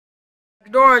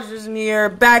Doris is in here,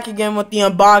 back again with the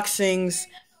unboxings.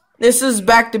 This is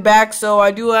back to back, so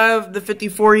I do have the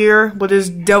 54 here with his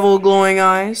devil glowing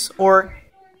eyes. Or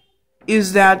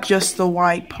is that just the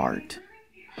white part?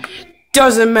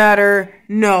 Doesn't matter,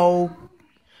 no.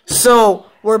 So,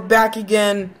 we're back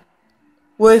again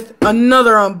with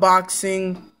another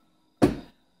unboxing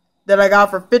that I got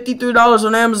for $53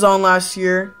 on Amazon last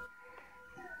year.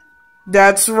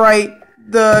 That's right,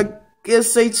 the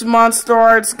SH Monster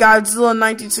Arts Godzilla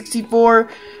 1964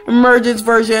 Emergence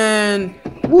version.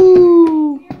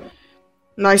 Woo!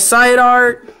 Nice side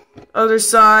art. Other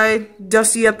side,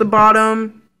 dusty at the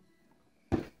bottom.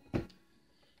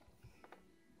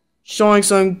 Showing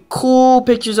some cool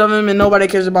pictures of him, and nobody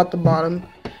cares about the bottom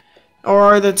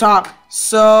or the top.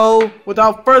 So,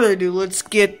 without further ado, let's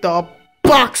get the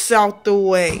box out the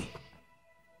way.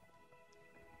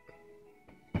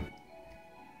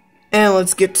 And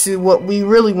let's get to what we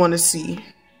really want to see.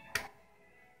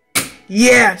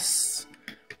 Yes!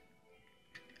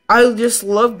 I just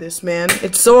love this, man.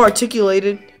 It's so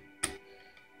articulated.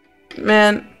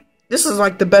 Man, this is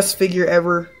like the best figure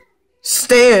ever.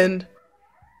 Stand.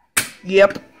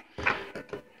 Yep.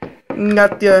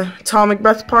 Got the atomic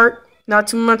breath part. Not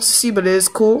too much to see, but it is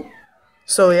cool.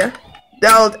 So, yeah.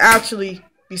 That'll actually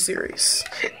be serious.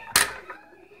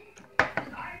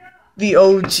 The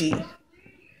OG.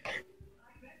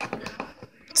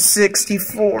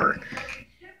 64.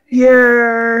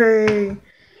 Yay!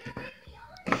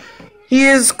 He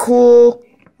is cool.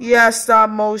 He has stop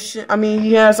motion. I mean,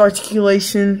 he has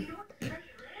articulation.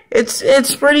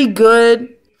 It's pretty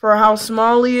good for how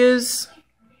small he is.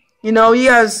 You know, he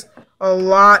has a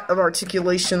lot of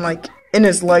articulation, like in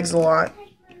his legs a lot.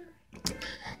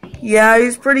 Yeah,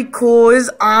 he's pretty cool.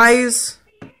 His eyes,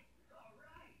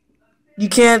 you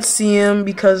can't see him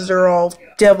because they're all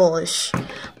devilish.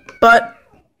 But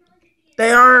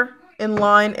they are in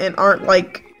line and aren't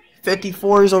like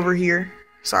 54s over here.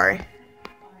 Sorry.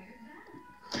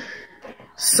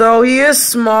 So he is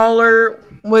smaller,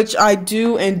 which I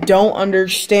do and don't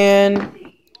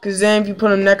understand. Because then if you put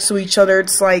them next to each other,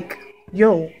 it's like,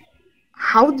 yo,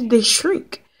 how did they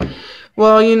shrink?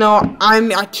 Well, you know,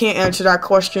 I can't answer that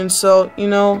question. So, you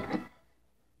know,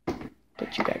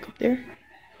 put you back up there.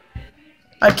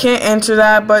 I can't answer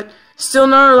that, but still,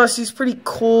 nonetheless, he's pretty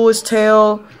cool. His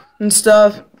tail and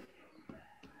stuff.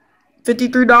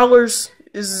 $53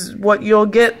 is what you'll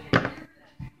get.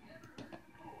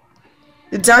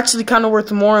 It's actually kind of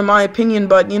worth more in my opinion,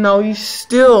 but you know, he's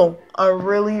still a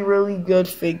really, really good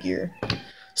figure.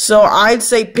 So I'd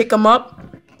say pick him up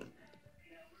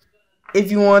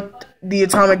if you want the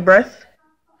atomic breath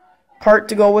part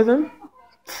to go with him,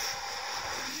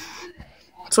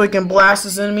 so he can blast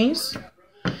his enemies.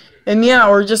 And yeah,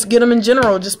 or just get him in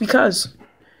general, just because.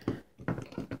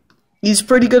 He's a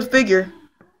pretty good figure.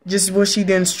 Just wish he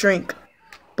didn't shrink.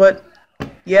 But,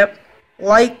 yep.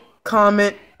 Like,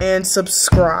 comment, and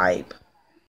subscribe.